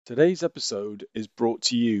Today's episode is brought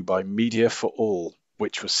to you by Media for All,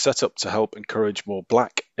 which was set up to help encourage more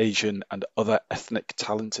Black, Asian, and other ethnic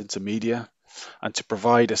talent into media, and to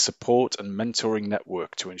provide a support and mentoring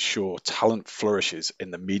network to ensure talent flourishes in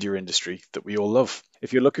the media industry that we all love.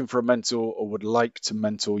 If you're looking for a mentor or would like to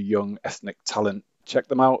mentor young ethnic talent, check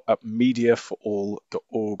them out at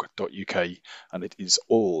mediaforall.org.uk, and it is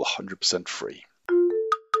all 100% free.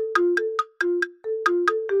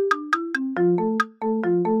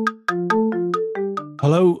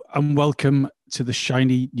 Hello and welcome to the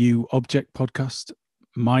Shiny New Object podcast.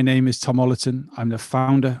 My name is Tom Ollerton. I'm the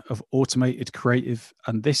founder of Automated Creative,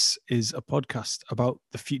 and this is a podcast about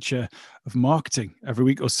the future of marketing. Every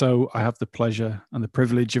week or so, I have the pleasure and the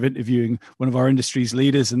privilege of interviewing one of our industry's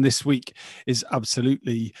leaders, and this week is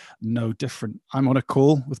absolutely no different. I'm on a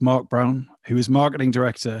call with Mark Brown, who is Marketing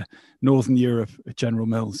Director, Northern Europe at General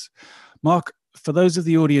Mills. Mark, for those of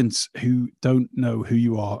the audience who don't know who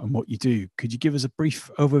you are and what you do, could you give us a brief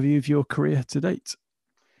overview of your career to date?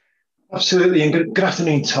 Absolutely, and good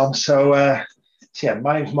afternoon, Tom. So,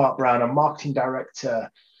 my name's Mark Brown. I'm Marketing Director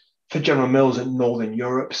for General Mills at Northern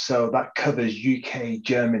Europe. So that covers UK,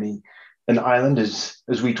 Germany, and Ireland as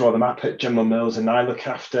we draw the map at General Mills. And I look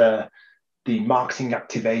after the marketing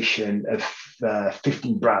activation of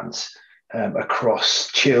 15 brands across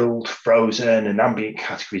chilled, frozen, and ambient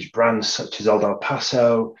categories. Brands such as Old El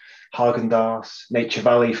Paso, Haagen-Dazs, Nature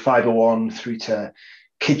Valley, 501, through to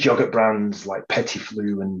kids yogurt brands like Petit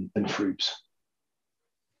Flou and Fruits.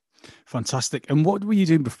 Fantastic. And what were you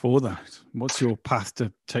doing before that? What's your path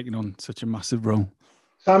to taking on such a massive role?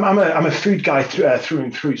 So I'm a food guy through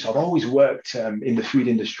and through. So I've always worked in the food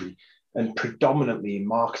industry and predominantly in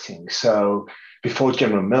marketing. So before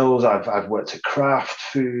General Mills, I've worked at Kraft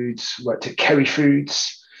Foods, worked at Kerry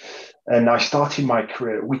Foods, and I started my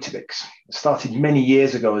career at Weetabix. I started many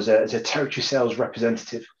years ago as a territory sales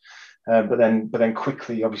representative. But then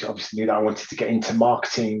quickly, obviously knew that I wanted to get into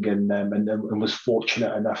marketing, and was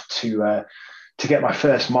fortunate enough to get my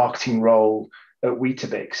first marketing role at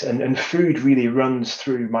Weetabix. And food really runs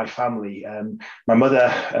through my family. My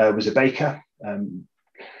mother was a baker,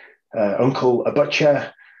 uncle a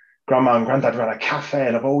butcher, grandma and granddad ran a cafe,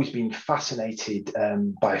 and I've always been fascinated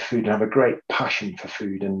by food and have a great passion for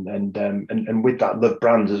food, and with that love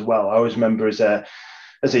brands as well. I always remember as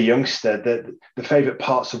a youngster, the favourite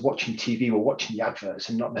parts of watching TV were watching the adverts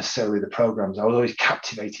and not necessarily the programmes. I was always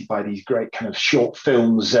captivated by these great kind of short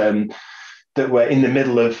films that were in the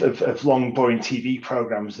middle of long, boring TV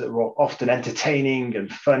programmes that were often entertaining and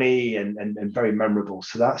funny and very memorable.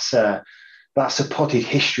 So that's a potted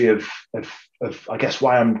history of I guess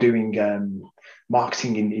why I'm doing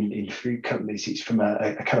marketing in food companies. It's from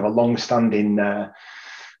a kind of a long-standing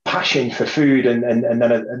passion for food and then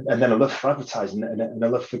a love for advertising and a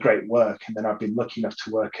love for great work. And then I've been lucky enough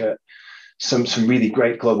to work at some really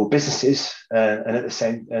great global businesses and at the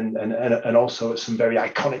same and also at some very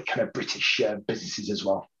iconic kind of British businesses as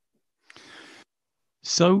well.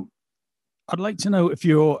 So I'd like to know if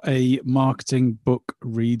you're a marketing book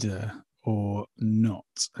reader or not.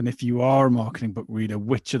 And if you are a marketing book reader,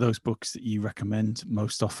 which of those books that you recommend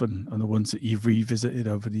most often and the ones that you've revisited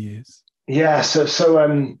over the years? Yeah, so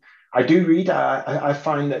I do read. I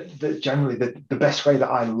find that generally the best way that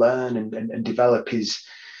I learn and develop is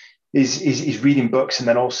reading books, and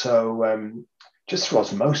then also just through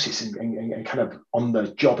osmosis and kind of on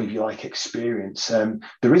the job, if you like, experience.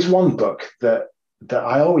 There is one book that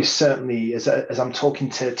I always certainly, as I'm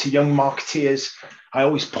talking to young marketeers, I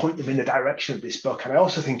always point them in the direction of this book, and I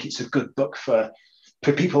also think it's a good book for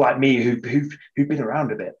people like me who've been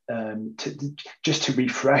around a bit, to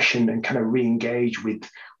refresh and kind of re-engage with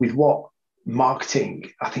what marketing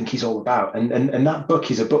I think is all about. And that book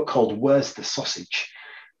is a book called Where's the Sausage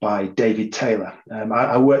by David Taylor.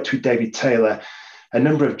 I worked with David Taylor a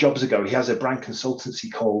number of jobs ago. He has a brand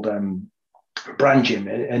consultancy called Brand Gym,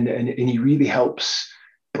 and he really helps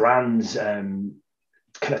brands kind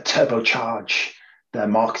of turbocharge their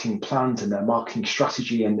marketing plans and their marketing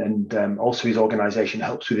strategy, and also his organization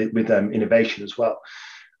helps with innovation as well.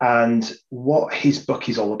 And what his book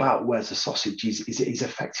is all about, Where's the Sausage, is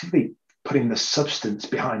effectively putting the substance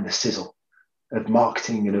behind the sizzle of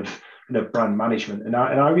marketing and of brand management. And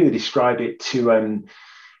I really describe it to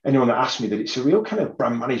anyone that asks me that it's a real kind of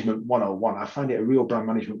brand management 101. I find it a real brand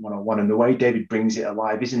management 101. And the way David brings it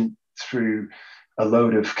alive isn't through a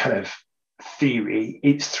load of kind of theory,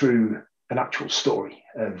 it's through an actual story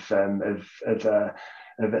of a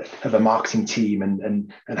marketing team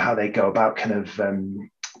and how they go about kind of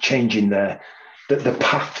changing the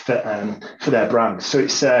path for their brand. So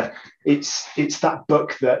it's that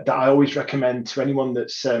book that I always recommend to anyone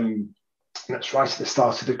that's that's right at the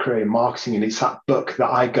start of the career in marketing, and it's that book that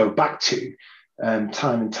I go back to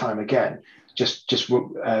time and time again. Just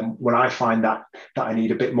when I find that I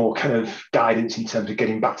need a bit more kind of guidance in terms of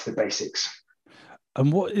getting back to the basics.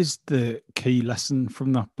 And what is the key lesson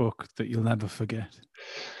from that book that you'll never forget?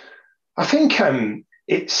 I think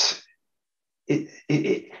it's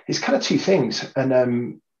kind of two things,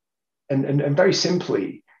 and very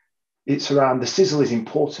simply, it's around the sizzle is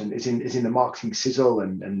important, is in the marketing sizzle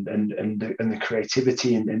and the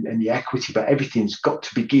creativity and the equity, but everything's got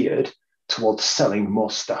to be geared towards selling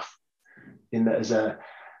more stuff. In that,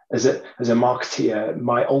 as a marketeer,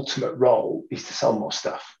 my ultimate role is to sell more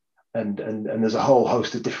stuff, and there's a whole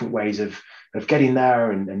host of different ways of getting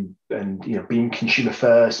there, and being consumer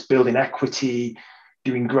first, building equity,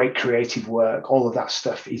 doing great creative work. All of that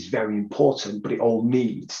stuff is very important, but it all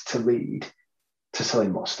needs to lead to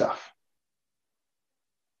selling more stuff.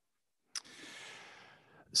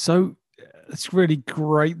 So it's really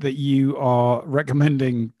great that you are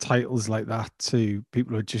recommending titles like that to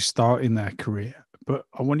people who are just starting their career. But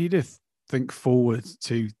I want you to think forward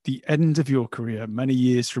to the end of your career, many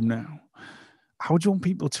years from now. How do you want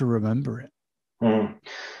people to remember it?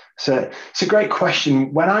 So it's a great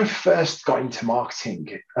question. When I first got into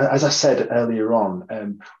marketing, as I said earlier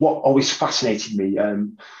on, what always fascinated me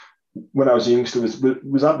when I was a youngster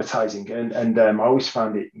was advertising, and I always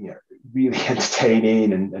found it really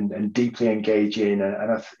entertaining and deeply engaging,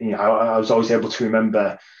 and I was always able to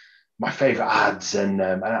remember my favorite ads, and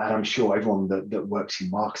I'm sure everyone that works in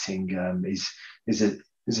marketing is the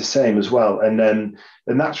same as well, and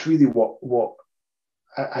that's really what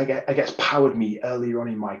I guess powered me earlier on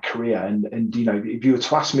in my career, and if you were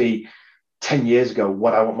to ask me 10 years ago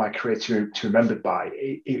what I want my career to remembered by,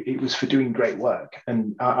 it was for doing great work.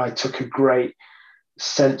 And I took a great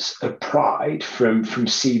sense of pride from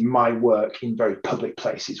seeing my work in very public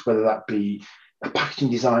places, whether that be a packaging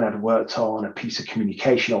design I'd worked on, a piece of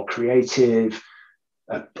communication or creative,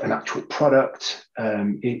 an actual product.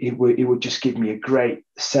 It would just give me a great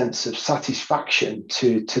sense of satisfaction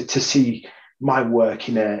to see my work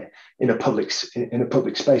in a public space, and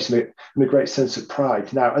a great sense of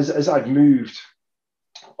pride. Now, as I've moved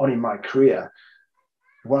on in my career,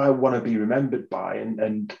 what I want to be remembered by,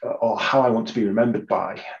 or how I want to be remembered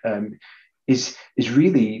by, is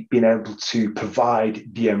really being able to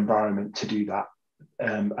provide the environment to do that.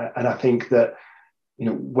 And I think that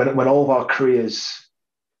when all of our careers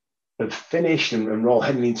have finished and we're all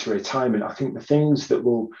heading into retirement, I think the things that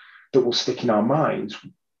will stick in our minds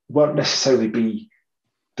won't necessarily be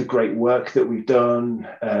the great work that we've done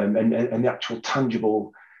and the actual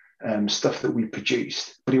tangible stuff that we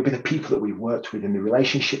produced, but it'll be the people that we've worked with and the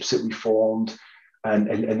relationships that we formed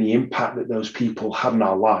and the impact that those people had in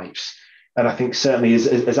our lives. And I think certainly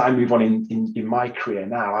as I move on in my career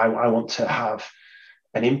now, I want to have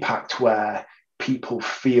an impact where people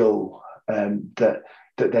feel that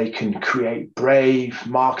they can create brave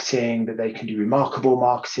marketing, that they can do remarkable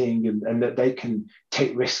marketing, and that they can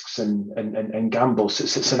take risks and gamble.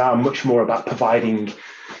 So now I'm much more about providing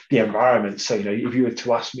the environment. So, if you were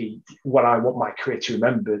to ask me what I want my career to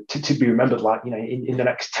be remembered like, in the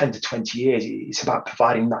next 10 to 20 years, it's about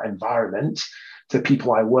providing that environment to the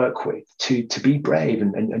people I work with to be brave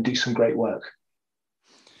and do some great work.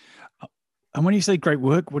 And when you say great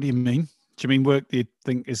work, what do you mean? Do you mean work that you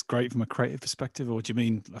think is great from a creative perspective, or do you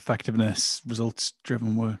mean effectiveness,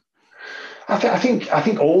 results-driven work? I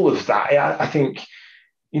think all of that. I think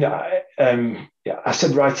I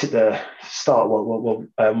said right at the start.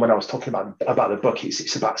 When I was talking about the book,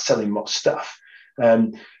 it's about selling more stuff.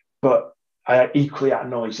 But I equally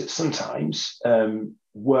acknowledge that sometimes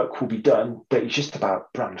work will be done that is just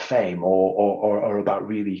about brand fame or about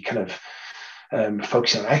really kind of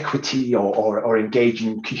focusing on equity or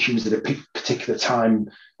engaging consumers at a particular time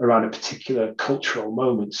around a particular cultural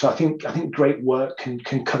moment. So I think great work can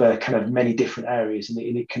cover kind of many different areas, and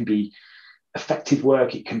it can be effective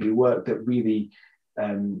work. It can be work that really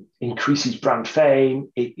increases brand fame.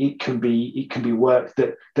 It can be work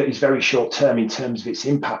that is very short term in terms of its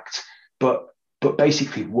impact, but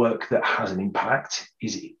basically work that has an impact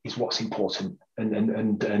is what's important.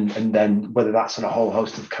 And then whether that's on a whole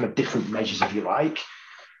host of kind of different measures, if you like,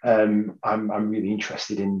 I'm really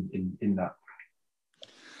interested in that.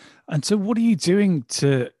 And so what are you doing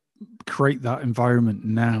to create that environment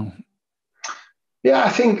now? Yeah, I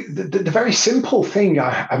think the very simple thing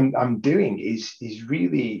I'm doing is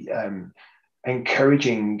really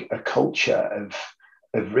encouraging a culture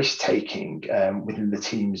of risk taking within the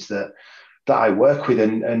teams that I work with,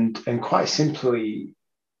 and quite simply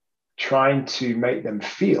trying to make them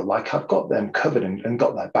feel like I've got them covered and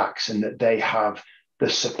got their backs, and that they have the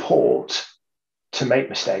support to make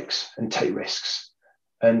mistakes and take risks.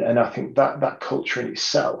 And I think that culture in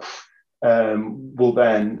itself will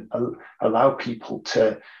then allow people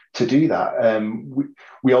to do that.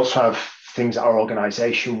 We also have things at our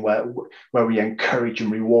organization where we encourage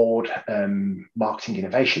and reward marketing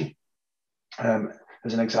innovation.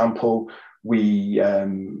 As an example, we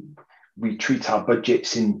treat our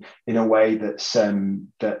budgets in a way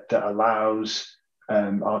that allows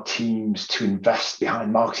our teams to invest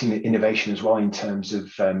behind marketing innovation as well, in terms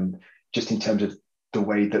of the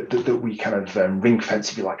way that we kind of ring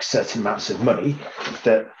fence, if you like, certain amounts of money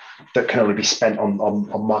that can only be spent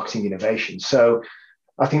on marketing innovation. So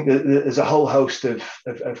I think that there's a whole host of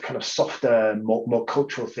kind of softer, more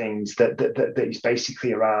cultural things that is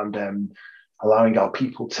basically around allowing our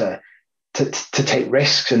people to take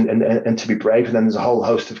risks and to be brave. And then there's a whole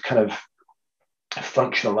host of kind of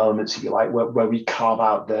functional elements, if you like, where we carve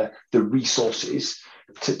out the resources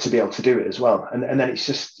to be able to do it as well. And then it's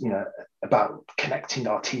just, about connecting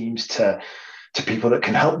our teams to people that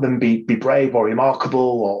can help them be brave or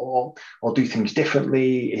remarkable or do things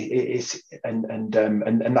differently. And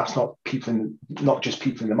that's not just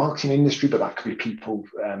people in the marketing industry, but that could be people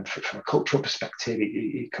from a cultural perspective.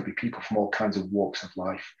 It could be people from all kinds of walks of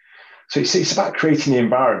life. So it's about creating the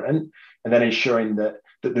environment and then ensuring that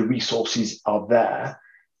the resources are there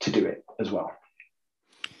to do it as well.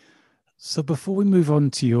 So before we move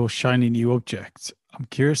on to your shiny new object, I'm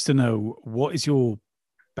curious to know, what is your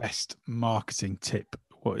best marketing tip?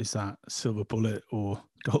 What is that silver bullet or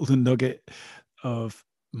golden nugget of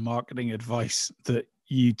marketing advice that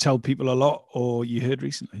you tell people a lot or you heard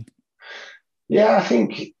recently? Yeah, I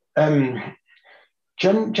think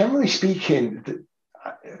generally speaking,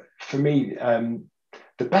 for me,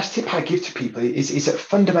 the best tip I give to people is that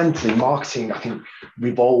fundamentally marketing, I think,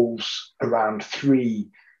 revolves around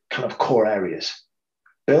three kind of core areas: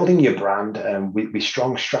 building your brand with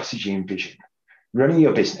strong strategy and vision, running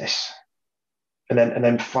your business, and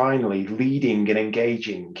then finally leading and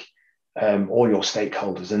engaging all your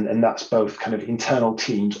stakeholders. And that's both kind of internal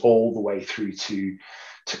teams all the way through to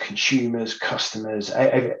consumers, customers,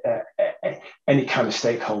 any kind of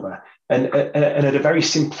stakeholder. And at a very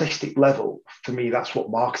simplistic level, for me, that's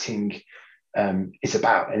what marketing is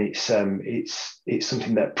about. And it's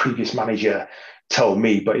something that previous manager told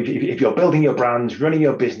me. But if you're building your brands, running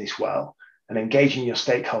your business well, and engaging your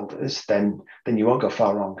stakeholders, then you won't go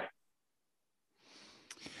far wrong.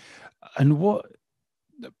 And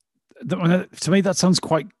to me, that sounds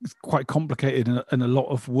quite complicated and a lot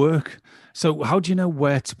of work. So how do you know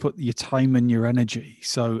where to put your time and your energy?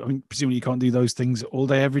 So, I mean, presumably you can't do those things all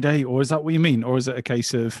day, every day, or is that what you mean? Or is it a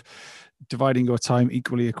case of dividing your time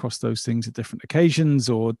equally across those things at different occasions,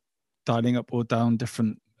 or dialing up or down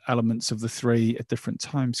different elements of the three at different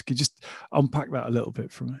times? Could you just unpack that a little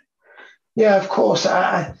bit for me? Yeah, of course.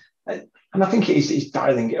 And I think it is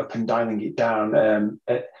dialing it up and dialing it down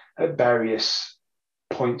at various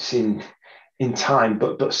points in time,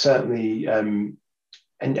 but certainly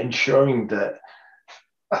and ensuring that,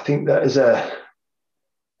 I think that as a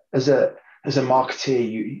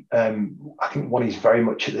marketer, I think one is very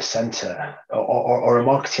much at the center, or a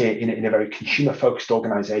marketer in a very consumer focused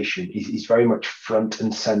organization is very much front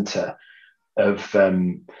and center of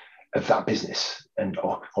that business,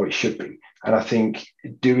 or it should be. And I think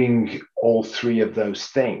doing all three of those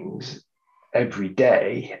things every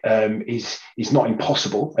day is not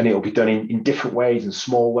impossible, and it'll be done in different ways and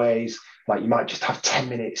small ways. Like you might just have 10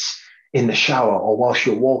 minutes in the shower, or whilst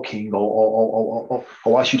you're walking, or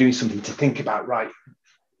whilst you're doing something, to think about, right,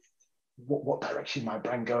 what direction is my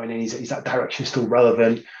brand going in? Is that direction still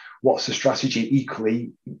relevant? What's the strategy?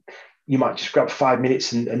 Equally, you might just grab 5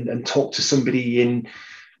 minutes and talk to somebody in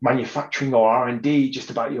manufacturing or R&D just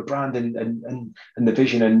about your brand and the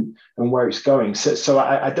vision and where it's going. So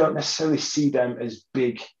I don't necessarily see them as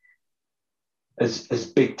big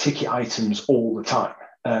ticket items all the time,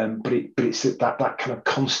 but it's that kind of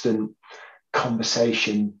constant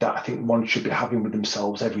conversation that I think one should be having with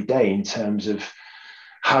themselves every day, in terms of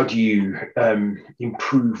how do you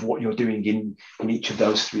improve what you're doing in each of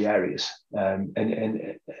those three areas.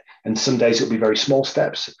 And some days it'll be very small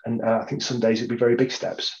steps, and I think some days it'll be very big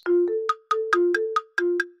steps.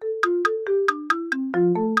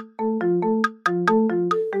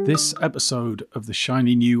 This episode of the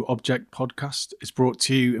Shiny New Object podcast is brought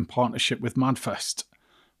to you in partnership with MadFest,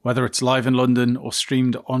 Whether it's live in London or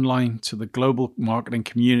streamed online to the global marketing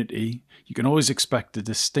community, you can always expect a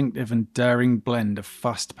distinctive and daring blend of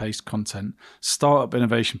fast-paced content, startup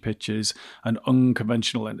innovation pitches, and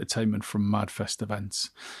unconventional entertainment from MadFest events.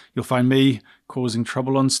 You'll find me causing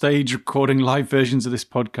trouble on stage, recording live versions of this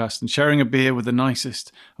podcast, and sharing a beer with the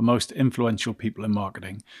nicest and most influential people in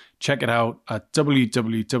marketing. Check it out at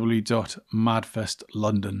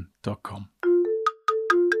www.madfestlondon.com.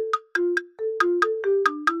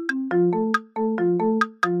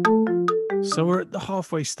 So we're at the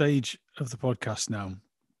halfway stage of the podcast now,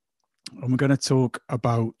 and we're going to talk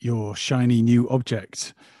about your shiny new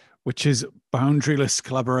object, which is boundaryless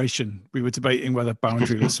collaboration. We were debating whether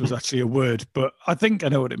boundaryless was actually a word, but I think I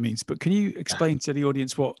know what it means. But can you explain to the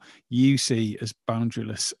audience what you see as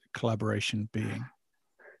boundaryless collaboration being?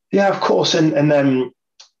 Yeah, of course. And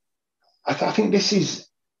I think this is,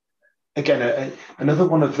 again, another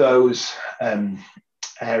one of those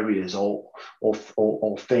areas or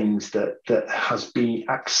things that has been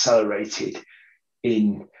accelerated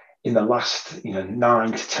in the last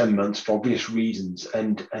 9 to 10 months for obvious reasons,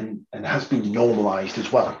 and has been normalized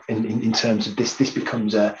as well in terms of this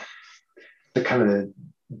becomes the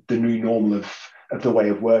new normal of the way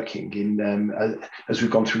of working as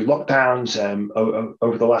we've gone through lockdowns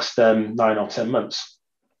over the last 9 or 10 months.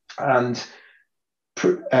 And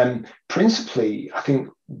principally, I think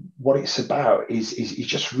what it's about is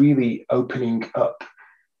just really opening up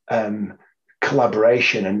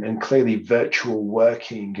collaboration, and clearly virtual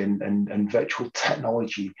working and virtual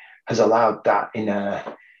technology has allowed that in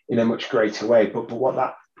a much greater way. But what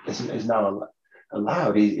that is now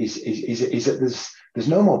allowed is that there's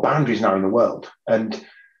no more boundaries now in the world, and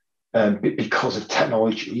because of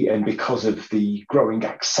technology and because of the growing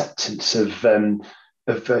acceptance of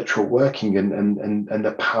virtual working and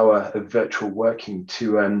the power of virtual working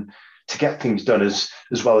to get things done as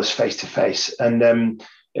well as face to face. And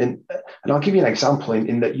I'll give you an example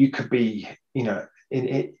in that you could be, now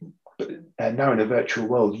in a virtual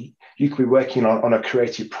world, you could be working on a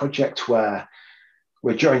creative project where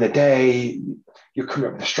during the day you're coming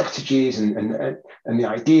up with the strategies and the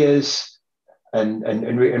ideas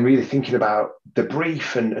and really thinking about the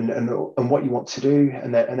brief and what you want to do,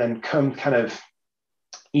 and then come kind of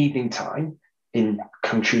evening time in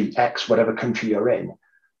country X, whatever country you're in,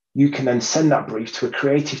 you can then send that brief to a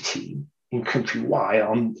creative team in country Y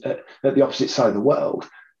at the opposite side of the world,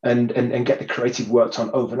 and get the creative worked on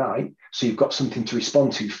overnight. So you've got something to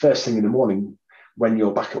respond to first thing in the morning when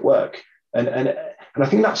you're back at work. And I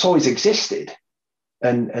think that's always existed.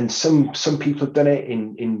 And some people have done it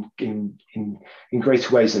in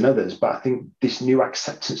greater ways than others. But I think this new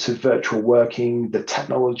acceptance of virtual working, the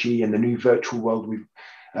technology and the new virtual world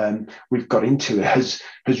we've got into has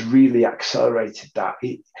really accelerated that.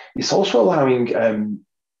 It's also allowing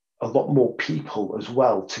a lot more people as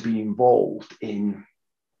well to be involved in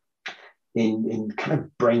kind of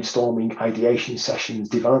brainstorming, ideation sessions,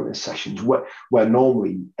 development sessions, where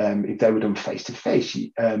normally if they were done face to face,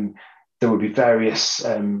 there would be various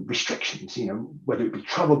restrictions, whether it be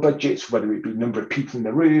travel budgets, whether it be number of people in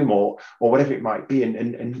the room, or whatever it might be.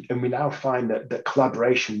 And we now find that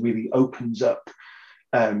collaboration really opens up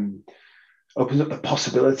the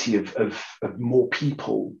possibility of more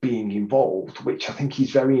people being involved, which I think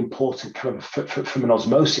is very important kind of from an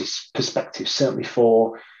osmosis perspective, certainly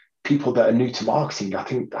for people that are new to marketing. I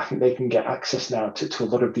think they can get access now to a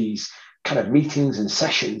lot of these kind of meetings and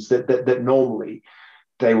sessions that normally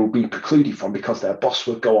they will be precluded from because their boss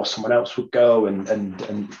would go or someone else would go, and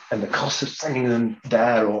the cost of sending them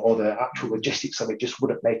there or the actual logistics of it just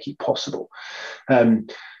wouldn't make it possible.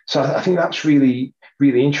 So I think that's really,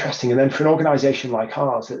 really interesting. And then for an organization like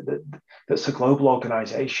ours, that's a global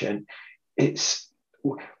organization, it's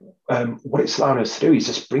what it's allowing us to do is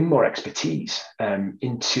just bring more expertise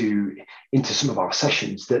into some of our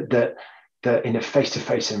sessions that in a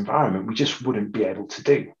face-to-face environment we just wouldn't be able to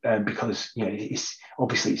do, because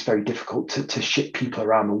it's very difficult to ship people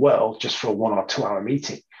around the world just for a 1 or 2 hour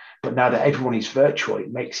meeting. But now that everyone is virtual,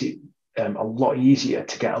 it makes it a lot easier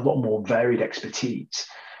to get a lot more varied expertise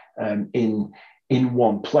in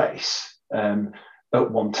one place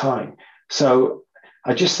at one time. So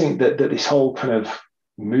I just think that this whole kind of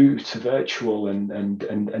move to virtual and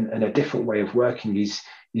a different way of working is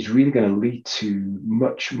really going to lead to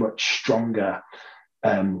much stronger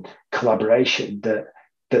collaboration that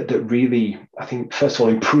really, I think, first of all,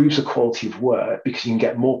 improves the quality of work because you can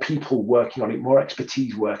get more people working on it, more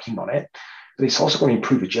expertise working on it. But it's also going to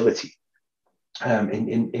improve agility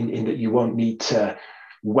in that you won't need to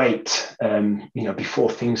wait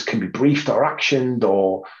before things can be briefed or actioned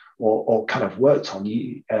or or kind of worked on,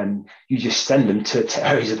 you just send them to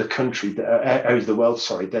areas of the country, areas of the world,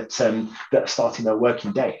 sorry, that are starting their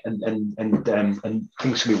working day, and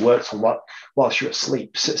things can be worked on whilst you're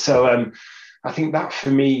asleep. So I think that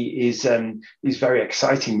for me is very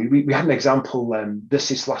exciting. We had an example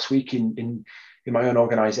this last week in my own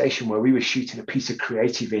organization where we were shooting a piece of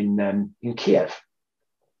creative in Kiev.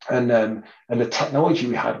 And the technology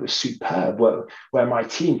we had was superb, where my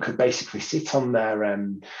team could basically sit on their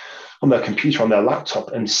computer, on their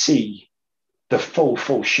laptop, and see the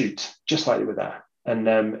full shoot just like they were there. And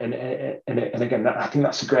again, I think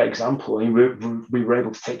that's a great example. I mean, we were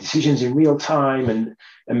able to take decisions in real time and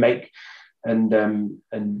make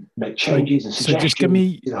changes and suggestions. So just give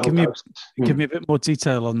me a bit more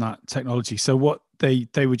detail on that technology. So what they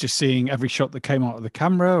were just seeing every shot that came out of the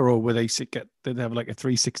camera, or were did they have like a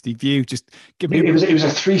 360 view? Just give me. It was a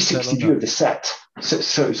 360 view of the set.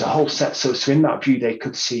 So it was a whole set. So in that view, they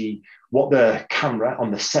could see what the camera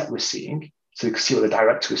on the set was seeing. So they could see what the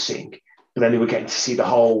director was seeing, but then they were getting to see the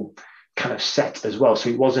whole kind of set as well. So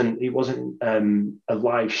it wasn't a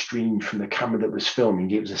live stream from the camera that was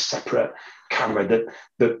filming. It was a separate camera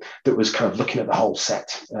that was kind of looking at the whole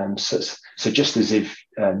set. So just as if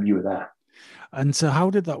you were there. And so how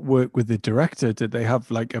did that work with the director? Did they have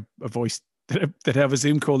like a voice? Did they have a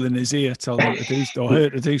Zoom call in his ear telling him to do or her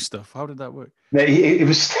to do stuff? How did that work? No, it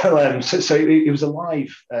was still it was a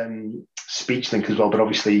live speech link as well, but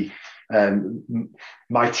obviously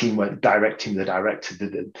my team were directing the director.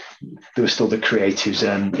 There were still the creatives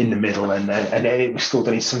in the middle, and it was still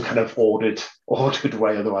done in some kind of ordered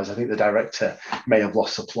way. Otherwise, I think the director may have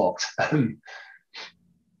lost the plot.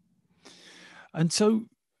 And so,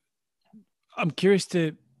 I'm curious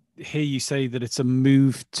to hear you say that it's a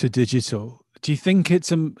move to digital. Do you think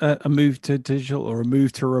it's a move to digital, or a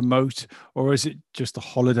move to remote, or is it just a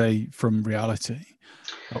holiday from reality?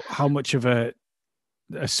 How much of a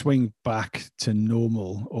swing back to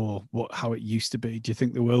normal, or how it used to be, do you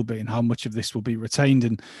think there will be, and how much of this will be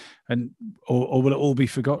retained or will it all be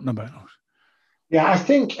forgotten about? Yeah, I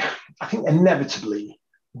think inevitably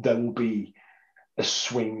there will be a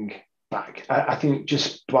swing back. I think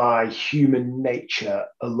just by human nature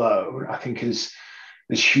alone, I think as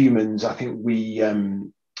humans, I think we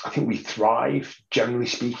thrive, generally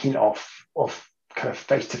speaking, off kind of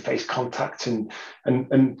face-to-face contact and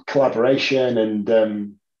collaboration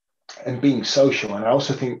and being social. And I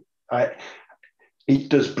also think it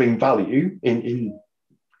does bring value in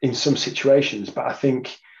some situations. But I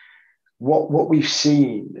think what we've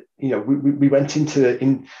seen, we went into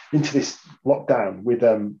this lockdown with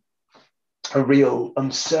a real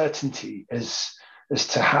uncertainty as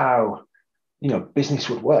to how business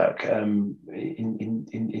would work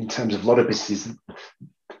in terms of a lot of businesses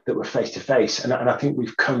that were face to face, and I think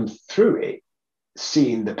we've come through it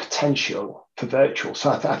seeing the potential for virtual. So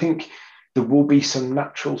I think there will be some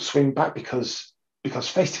natural swing back because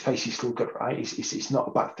face to face is still good, right? It's not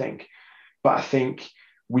a bad thing, but I think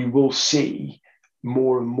we will see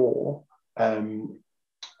more and more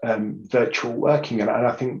virtual working, and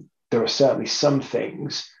I think there are certainly some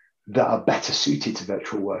things that are better suited to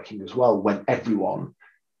virtual working as well when everyone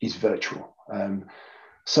is virtual.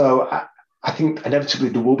 So I think inevitably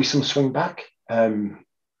there will be some swing back,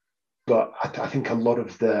 but I think a lot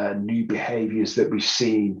of the new behaviours that we've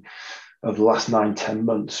seen over the last 9-10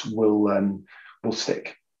 months will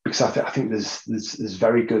stick, because I think there's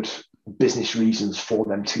very good business reasons for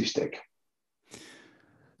them to stick.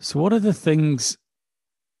 So what are the things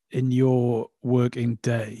in your working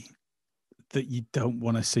day that you don't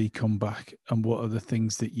want to see come back, and what are the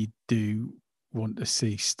things that you do want to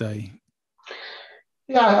see stay?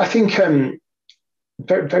 Yeah, I think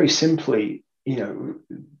very, very simply,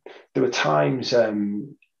 there are times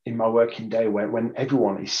in my working day when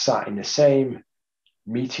everyone is sat in the same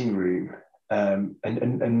meeting room and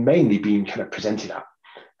mainly being kind of presented at.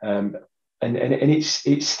 And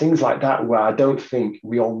it's things like that where I don't think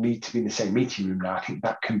we all need to be in the same meeting room now. I think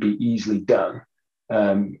that can be easily done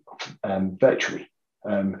virtually.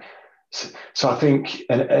 So I think,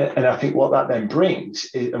 and I think what that then brings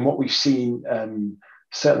is, and what we've seen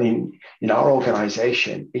certainly in our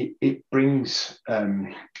organization, it brings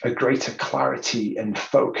a greater clarity and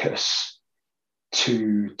focus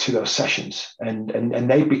to those sessions, and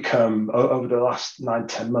they become, over the last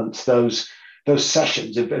 9-10 months, those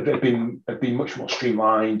sessions have been much more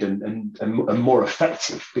streamlined and more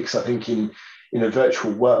effective, because I think in a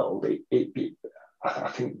virtual world, I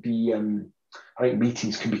think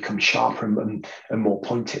meetings can become sharper and more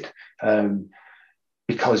pointed,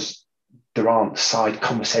 because there aren't side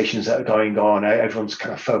conversations that are going on. Everyone's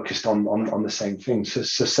kind of focused on the same thing. So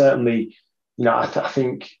certainly, I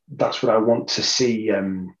think that's what I want to see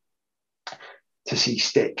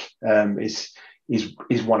stick,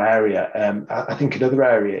 is one area. I think another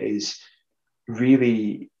area is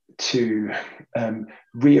really to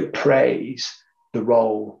reappraise the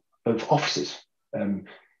role of offices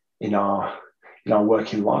in our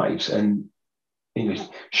working lives. And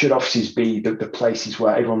should offices be the places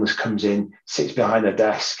where everyone just comes in, sits behind their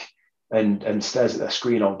desk, and stares at their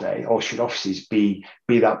screen all day, or should offices be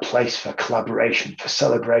that place for collaboration, for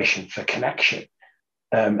celebration, for connection?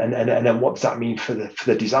 And then what does that mean for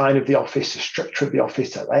the design of the office, the structure of the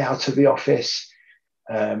office, the layout of the office?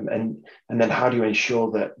 And then how do you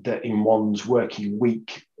ensure that in one's working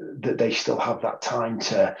week that they still have that time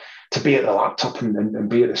to be at the laptop and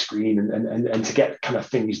be at the screen and to get kind of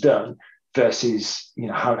things done, versus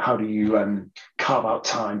how do you carve out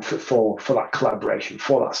time for that collaboration,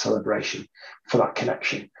 for that celebration, for that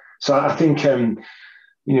connection? So I think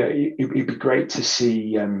it'd be great to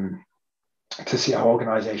see how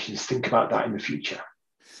organizations think about that in the future.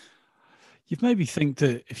 You've made me think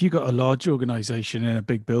that if you've got a large organization in a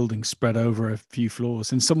big building spread over a few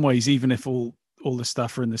floors, in some ways, even if all the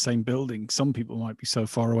staff are in the same building, some people might be so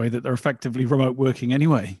far away that they're effectively remote working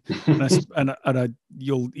anyway. And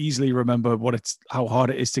you'll easily remember how hard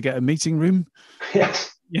it is to get a meeting room.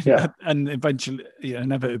 Yes. Yeah. And eventually,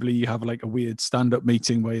 inevitably, you have like a weird stand-up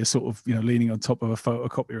meeting where you're sort of, leaning on top of a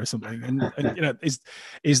photocopier or something. And is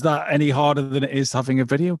that any harder than it is having a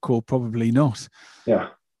video call? Probably not. Yeah.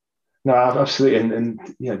 No, absolutely.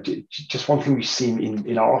 And just one thing we've seen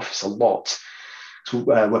in our office a lot. So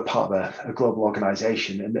we're part of a global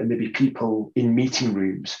organization, and there'd be people in meeting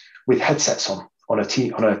rooms with headsets on a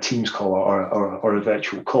Teams call or a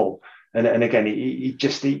virtual call. And again, it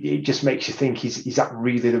just makes you think: is that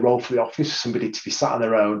really the role for the office? For somebody to be sat on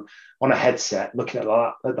their own on a headset, looking at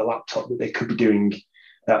the laptop that they could be doing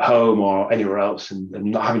at home or anywhere else, and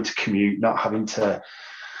not having to commute, not having to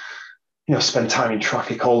spend time in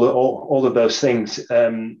traffic, all of those things,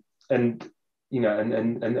 and then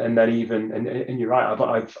even and you're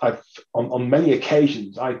right. I've on many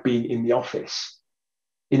occasions I've been in the office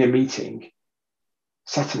in a meeting,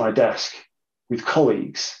 sat at my desk with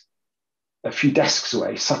colleagues a few desks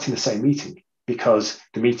away, sat in the same meeting, because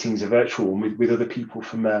the meetings are virtual and with other people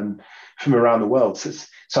from around the world.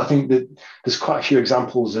 So I think that there's quite a few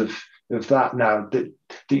examples of that now that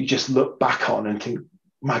you just look back on and think,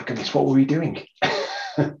 my goodness, what were we doing?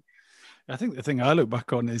 I think the thing I look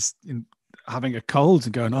back on is having a cold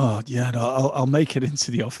and going, oh yeah, no, I'll make it into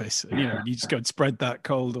the office. You just go and spread that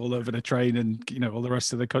cold all over the train and all the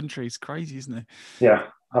rest of the country. It's crazy, isn't it? Yeah,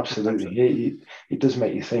 absolutely. It does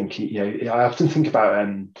make you think. I often think about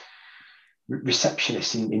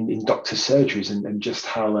receptionists in doctor surgeries and just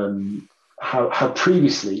how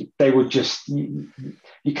previously they would just you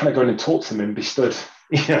kind of go in and talk to them and be stood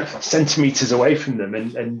centimeters away from them,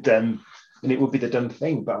 and it would be the done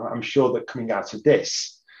thing. But I'm sure that coming out of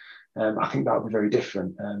this, I think that would be very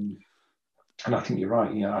different. And I think you're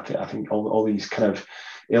right. I think all these kind of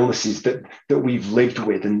illnesses that we've lived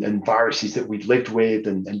with and viruses that we've lived with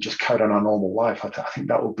and just carried on our normal life, I think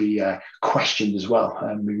that will be questioned as well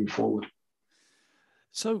moving forward.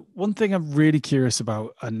 So one thing I'm really curious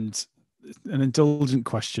about, and an indulgent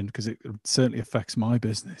question because it certainly affects my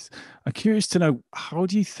business. I'm curious to know, how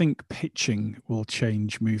do you think pitching will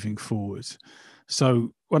change moving forward?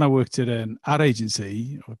 So when I worked at an ad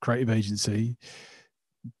agency or creative agency,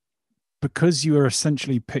 because you are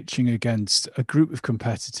essentially pitching against a group of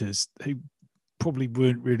competitors who probably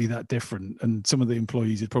weren't really that different, and some of the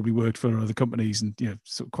employees had probably worked for other companies and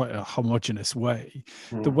sort of quite a homogenous way.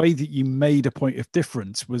 The way that you made a point of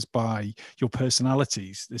difference was by your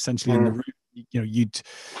personalities, essentially in the room.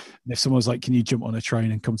 If someone was like, can you jump on a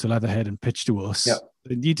train and come to Leatherhead and pitch to us? Yeah.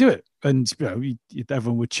 Then you do it, and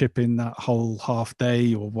everyone would chip in that whole half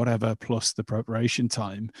day or whatever plus the preparation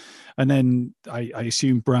time, and then I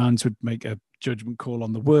assume brands would make a judgment call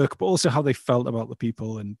on the work, but also how they felt about the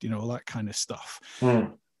people and all that kind of stuff.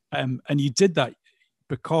 And you did that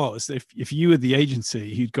because if you were the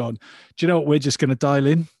agency who'd gone, do you know what, we're just going to dial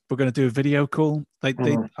in, we're going to do a video call,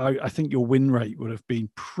 I think your win rate would have been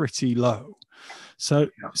pretty low. So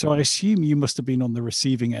I assume you must have been on the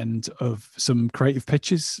receiving end of some creative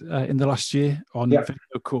pitches in the last year on video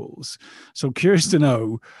calls. So I'm curious to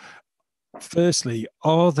know, firstly,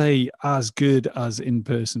 are they as good as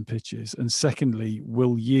in-person pitches? And secondly,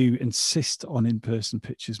 will you insist on in-person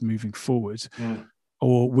pitches moving forward?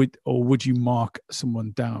 Or would you mark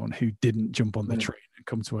someone down who didn't jump on the train and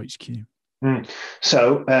come to HQ?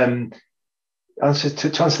 So to answer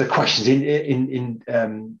the questions in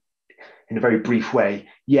a very brief way,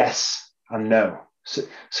 yes and no. So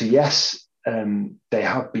yes, they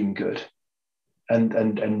have been good,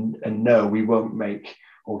 and no, we won't make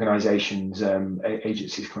organizations,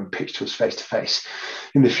 agencies come and pitch to us face to face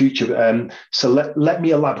in the future. So let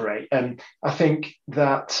me elaborate. I think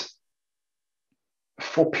that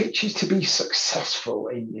for pitches to be successful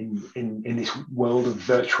in this world of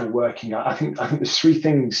virtual working, I think there's three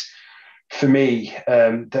things for me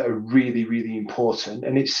that are really, really important,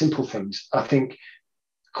 and it's simple things. I think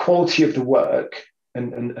quality of the work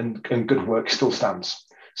and good work still stands.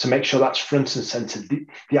 So make sure that's front and center,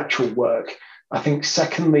 the actual work. I think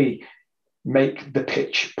secondly, make the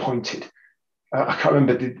pitch pointed. I can't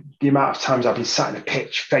remember the amount of times I've been sat in a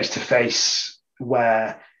pitch face to face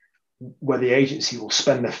where the agency will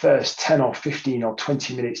spend the first 10 or 15 or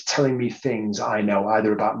 20 minutes telling me things I know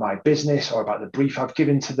either about my business or about the brief I've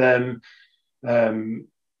given to them,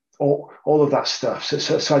 or all of that stuff.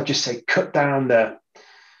 So I'd just say cut down the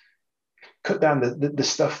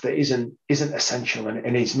stuff that isn't essential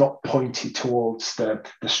and is not pointed towards the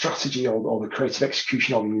strategy or the creative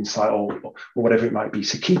execution or the insight or whatever it might be.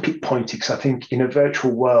 So keep it pointed, because I think in a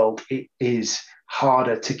virtual world it is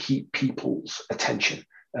harder to keep people's attention.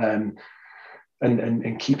 And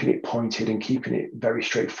keeping it pointed and keeping it very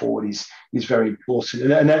straightforward is very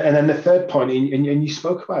important. And then the third point, and you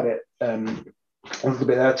spoke about it a little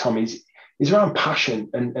bit there, Tom, is around passion,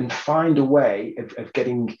 and find a way of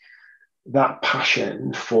getting that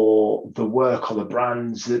passion for the work or the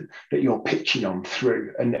brands that you're pitching on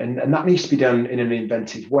through. And that needs to be done in an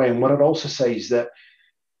inventive way. And what I'd also say is that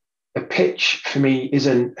a pitch for me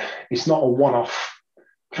it's not a one-off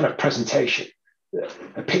kind of presentation.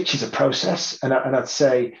 A pitch is a process, and I'd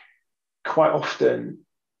say quite often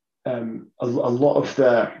a lot of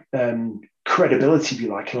the credibility, if you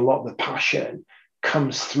like, and a lot of the passion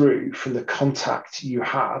comes through from the contact you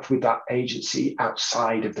have with that agency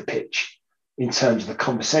outside of the pitch, in terms of the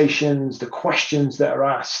conversations, the questions that are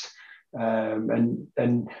asked, and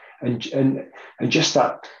just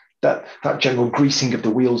that general greasing of the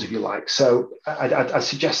wheels, if you like. So I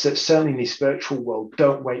suggest that certainly in this virtual world,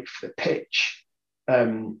 don't wait for the pitch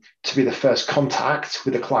to be the first contact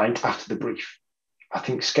with a client after the brief. I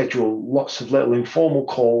think schedule lots of little informal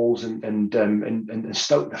calls and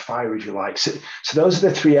stoke the fire, if you like. So those are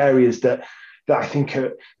the three areas that I think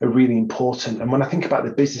are really important. And when I think about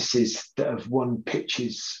the businesses that have won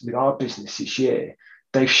pitches with our business this year,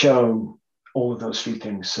 they've shown all of those three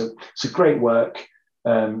things. So great work,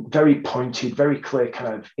 very pointed, very clear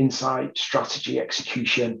kind of insight, strategy,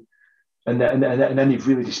 execution. And then you've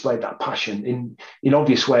really displayed that passion in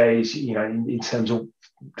obvious ways, in terms of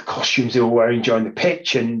the costumes they were wearing during the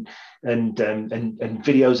pitch and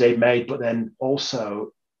videos they've made, but then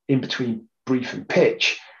also in between brief and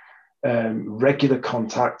pitch, regular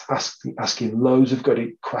contact, asking loads of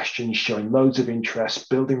good questions, showing loads of interest,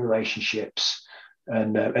 building relationships,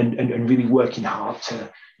 and really working hard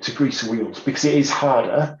to grease the wheels, because it is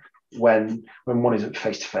harder when one isn't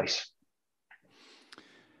face to face.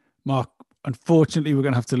 Mark, unfortunately, we're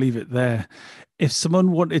going to have to leave it there. If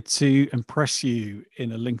someone wanted to impress you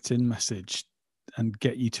in a LinkedIn message and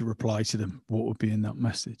get you to reply to them, what would be in that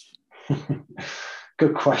message?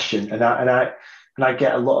 Good question. And I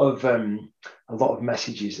get a lot of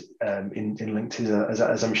messages in LinkedIn,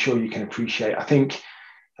 as I'm sure you can appreciate. I think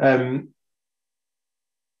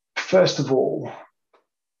first of all,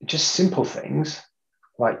 just simple things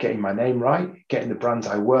like getting my name right, getting the brands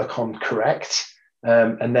I work on correct.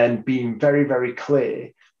 And then being very, very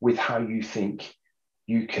clear with how you think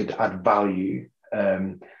you could add value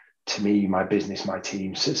to me, my business, my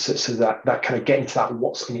team. So that kind of getting to that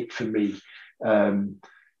what's in it for me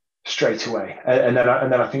straight away. And then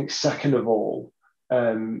I think second of all,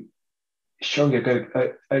 showing a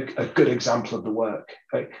good example of the work,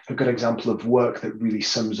 a good example of work that really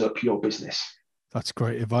sums up your business. That's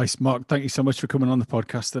great advice, Mark. Thank you so much for coming on the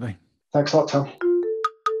podcast today. Thanks a lot, Tom.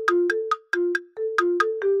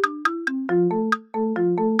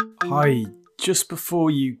 Hi, just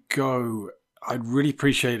before you go, I'd really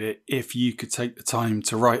appreciate it if you could take the time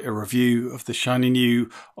to write a review of the Shiny New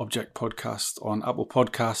Object podcast on Apple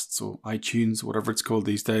Podcasts or iTunes, whatever it's called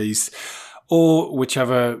these days, or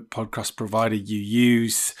whichever podcast provider you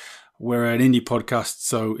use. We're an indie podcast,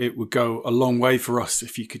 so it would go a long way for us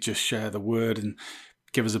if you could just share the word and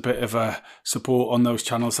give us a bit of a support on those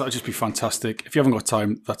channels. That would just be fantastic. If you haven't got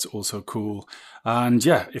time, that's also cool. And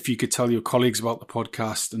yeah, if you could tell your colleagues about the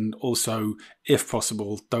podcast, and also, if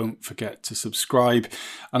possible, don't forget to subscribe.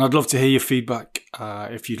 And I'd love to hear your feedback.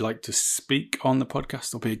 If you'd like to speak on the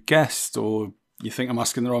podcast or be a guest, or you think I'm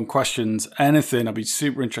asking the wrong questions, anything, I'd be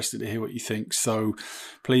super interested to hear what you think. So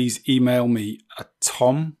please email me at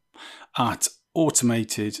tom@limitless,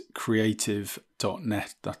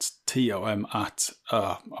 automatedcreative.net. That's TOM at,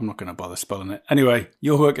 I'm not going to bother spelling it. Anyway,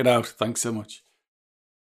 you'll work it out. Thanks so much.